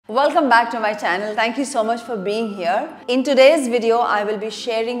Welcome back to my channel. Thank you so much for being here. In today's video, I will be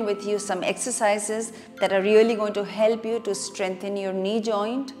sharing with you some exercises that are really going to help you to strengthen your knee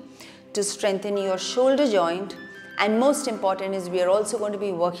joint, to strengthen your shoulder joint, and most important is we are also going to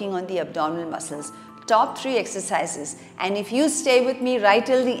be working on the abdominal muscles. Top 3 exercises, and if you stay with me right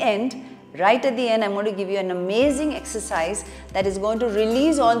till the end, right at the end, I'm going to give you an amazing exercise that is going to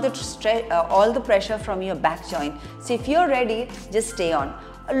release all the pressure from your back joint. So if you're ready, just stay on.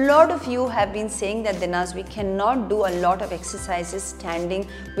 A lot of you have been saying that Dinas, we cannot do a lot of exercises standing,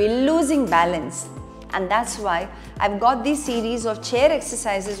 we're losing balance. And that's why I've got this series of chair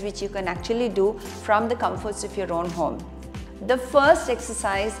exercises which you can actually do from the comforts of your own home. The first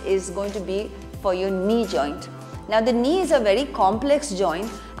exercise is going to be for your knee joint. Now the knee is a very complex joint,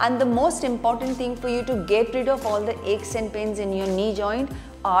 and the most important thing for you to get rid of all the aches and pains in your knee joint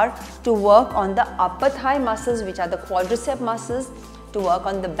are to work on the upper thigh muscles, which are the quadricep muscles, to work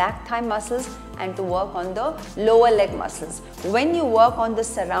on the back thigh muscles, and to work on the lower leg muscles. When you work on the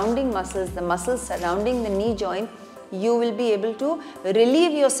surrounding muscles, the muscles surrounding the knee joint, you will be able to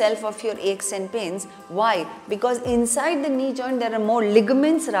relieve yourself of your aches and pains. Why? Because inside the knee joint there are more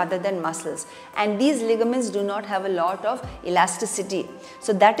ligaments rather than muscles, and these ligaments do not have a lot of elasticity.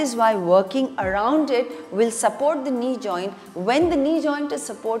 So that is why working around it will support the knee joint. When the knee joint is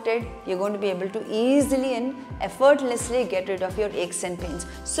supported, you're going to be able to easily and effortlessly get rid of your aches and pains.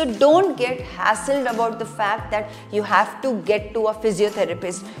 So don't get hassled about the fact that you have to get to a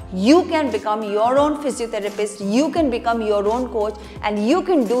physiotherapist. You can become your own physiotherapist, you can become your own coach, and you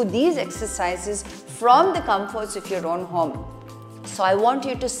can do these exercises from the comforts of your own home. So I want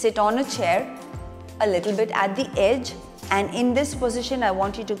you to sit on a chair a little bit at the edge, and in this position I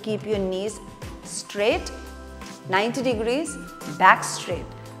want you to keep your knees straight, 90 degrees, back straight.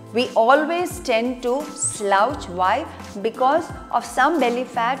 We always tend to slouch. Why? Because of some belly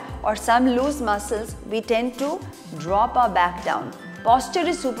fat or some loose muscles, we tend to drop our back down. Posture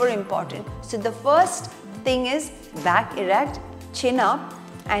is super important. So the first thing is back erect, chin up,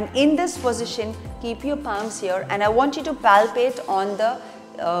 and in this position keep your palms here, and I want you to palpate on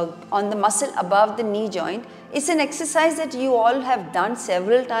the muscle above the knee joint. It's an exercise that you all have done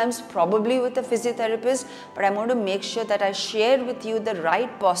several times, probably with a physiotherapist, but I'm going to make sure that I share with you the right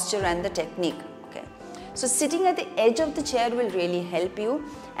posture and the technique. Okay. So sitting at the edge of the chair will really help you,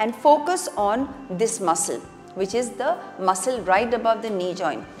 and focus on this muscle, which is the muscle right above the knee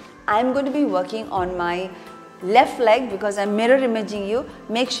joint. I'm going to be working on my left leg because I'm mirror imaging you.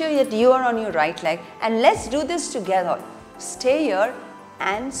 Make sure that you are on your right leg, and let's do this together. Stay here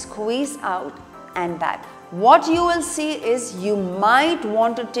and squeeze out and back. What you will see is you might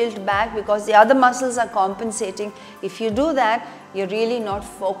want to tilt back because the other muscles are compensating. If you do that, you're really not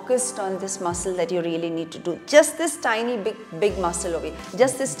focused on this muscle that you really need to do. Just this tiny big muscle over here,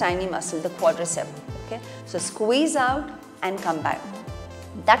 just this tiny muscle, the quadricep. Okay, so squeeze out and come back.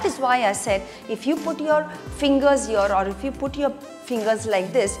 That is why I said if you put your fingers here, or if you put your fingers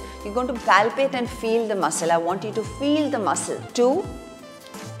like this, you're going to palpate and feel the muscle. I want you to feel the muscle. 2,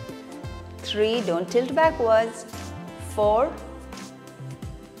 3, don't tilt backwards, 4,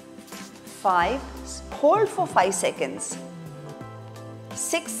 5, hold for 5 seconds,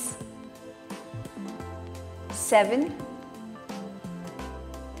 6, 7,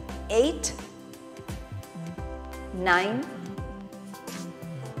 8, 9,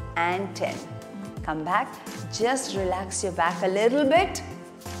 and 10. Come back, just relax your back a little bit,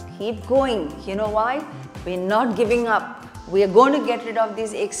 keep going. You know why? We're not giving up. We are going to get rid of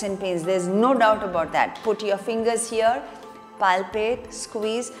these aches and pains. There's no doubt about that. Put your fingers here, palpate,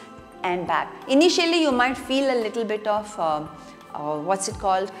 squeeze, and back. Initially, you might feel a little bit of, a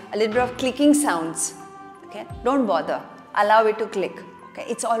little bit of clicking sounds. Okay, don't bother. Allow it to click. Okay,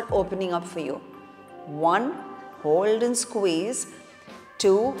 it's all opening up for you. 1, hold and squeeze.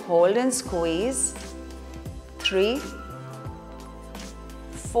 2, hold and squeeze. 3,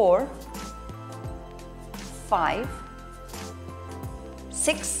 4, 5,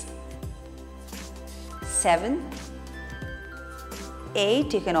 6, 7,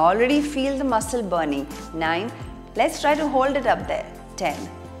 8, you can already feel the muscle burning. 9, let's try to hold it up there. 10.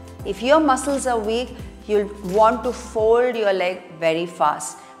 If your muscles are weak, you'll want to fold your leg very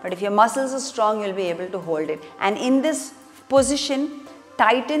fast. But if your muscles are strong, you'll be able to hold it. And in this position,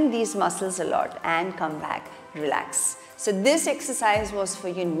 tighten these muscles a lot and come back, relax. So this exercise was for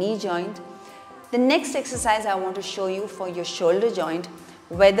your knee joint. The next exercise I want to show you for your shoulder joint.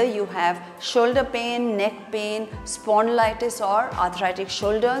 Whether you have shoulder pain, neck pain, spondylitis or arthritic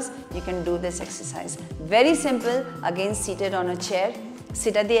shoulders, you can do this exercise. Very simple, again seated on a chair.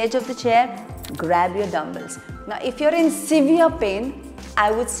 Sit at the edge of the chair, grab your dumbbells. Now if you're in severe pain,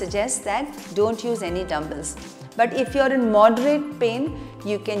 I would suggest that don't use any dumbbells. But if you're in moderate pain,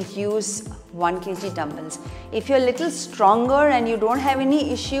 you can use 1 kg dumbbells. If you're a little stronger and you don't have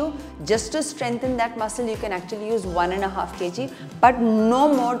any issue, just to strengthen that muscle, you can actually use 1.5 kg, but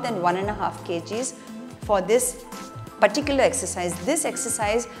no more than 1.5 kgs for this particular exercise. This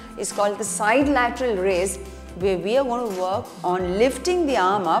exercise is called the side lateral raise, where we are going to work on lifting the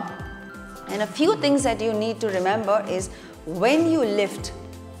arm up. And a few things that you need to remember is when you lift,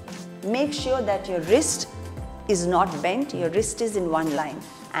 make sure that your wrist is not bent, your wrist is in one line,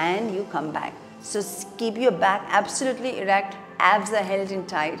 and you come back. So keep your back absolutely erect, abs are held in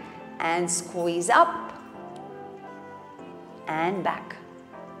tight, and squeeze up and back.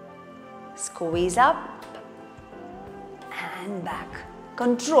 Squeeze up and back.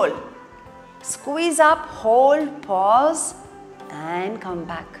 Control. Squeeze up, hold, pause, and come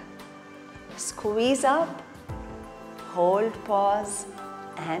back. Squeeze up, hold, pause,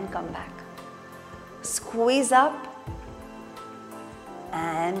 and come back. Squeeze up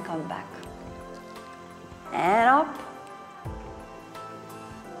and come back. And up.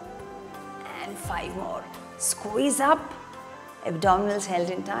 And 5 more. Squeeze up, abdominals held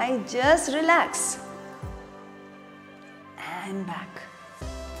in tight, just relax. And back.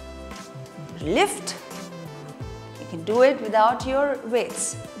 Lift. You can do it without your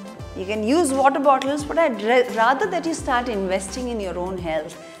weights. You can use water bottles, but I'd rather that you start investing in your own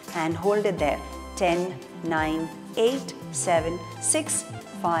health and hold it there. 10, 9, 8, 7, 6,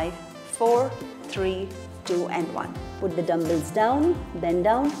 5, 4, 3, 2 and 1. Put the dumbbells down, bend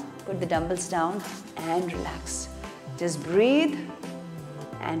down, put the dumbbells down and relax. Just breathe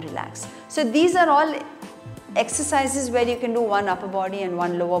and relax. So these are all exercises where you can do 1 upper body and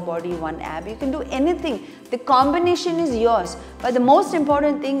 1 lower body, 1 ab. You can do anything. The combination is yours. But the most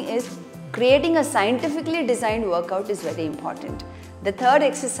important thing is creating a scientifically designed workout is very important. The third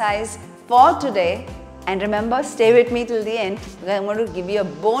exercise for today, and remember, stay with me till the end, I'm going to give you a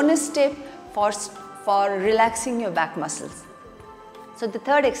bonus tip for relaxing your back muscles. So the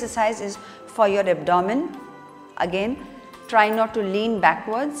third exercise is for your abdomen. Again, try not to lean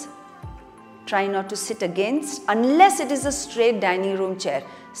backwards. Try not to sit against, unless it is a straight dining room chair.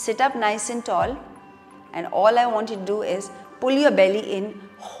 Sit up nice and tall, and all I want you to do is pull your belly in,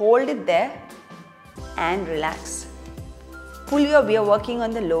 hold it there and relax. We are working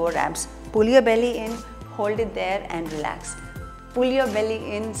on the lower abs. Pull your belly in, hold it there and relax. Pull your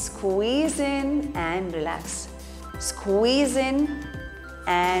belly in, squeeze in and relax. Squeeze in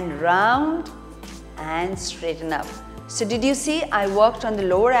and round and straighten up. So did you see I worked on the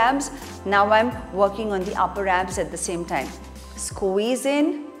lower abs? Now I'm working on the upper abs at the same time. Squeeze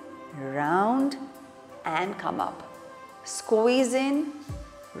in, round and come up. Squeeze in,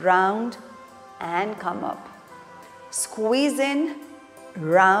 round and come up. Squeeze in,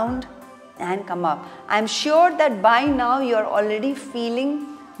 round and come up. I'm sure that by now you're already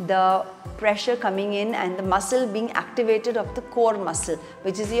feeling the pressure coming in and the muscle being activated of the core muscle,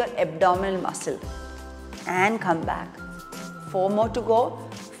 which is your abdominal muscle. And come back. 4 more to go.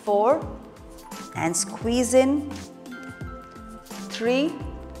 4 and squeeze in. 3,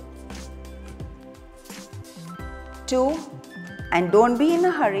 2 and don't be in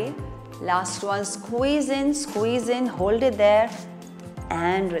a hurry. Last one, squeeze in, hold it there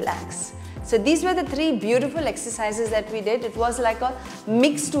and relax. So these were the 3 beautiful exercises that we did. It was like a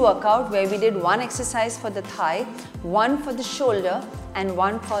mixed workout where we did 1 exercise for the thigh, 1 for the shoulder and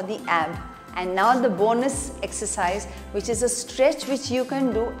 1 for the ab. And now the bonus exercise, which is a stretch which you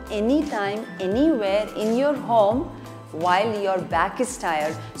can do anytime, anywhere in your home while your back is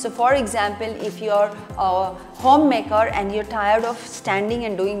tired. So for example, if you're a homemaker and you're tired of standing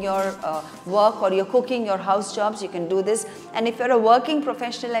and doing your work, or you're cooking your house jobs, you can do this. And if you're a working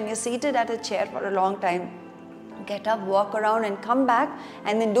professional and you're seated at a chair for a long time, get up, walk around and come back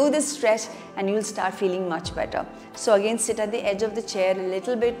and then do this stretch and you'll start feeling much better. So again, sit at the edge of the chair a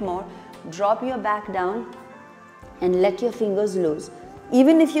little bit more, drop your back down and let your fingers loose.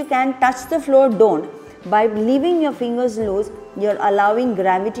 Even if you can touch the floor, don't. By leaving your fingers loose, you're allowing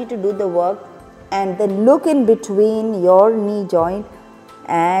gravity to do the work, and then look in between your knee joint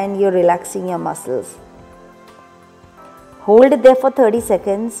and you're relaxing your muscles. Hold it there for 30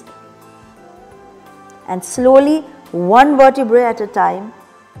 seconds and slowly, 1 vertebrae at a time,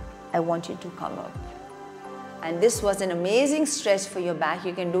 I want you to come up. And this was an amazing stretch for your back.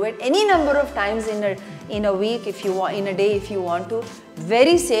 You can do it any number of times in a week if you want, in a day if you want to.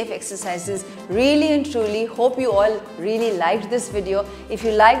 Very safe exercises, really and truly. Hope you all really liked this video. If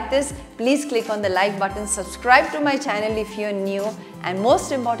you liked this, please click on the like button, subscribe to my channel if you're new, and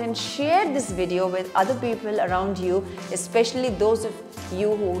most important, share this video with other people around you, especially those of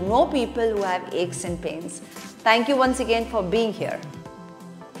you who know people who have aches and pains. Thank you once again for being here.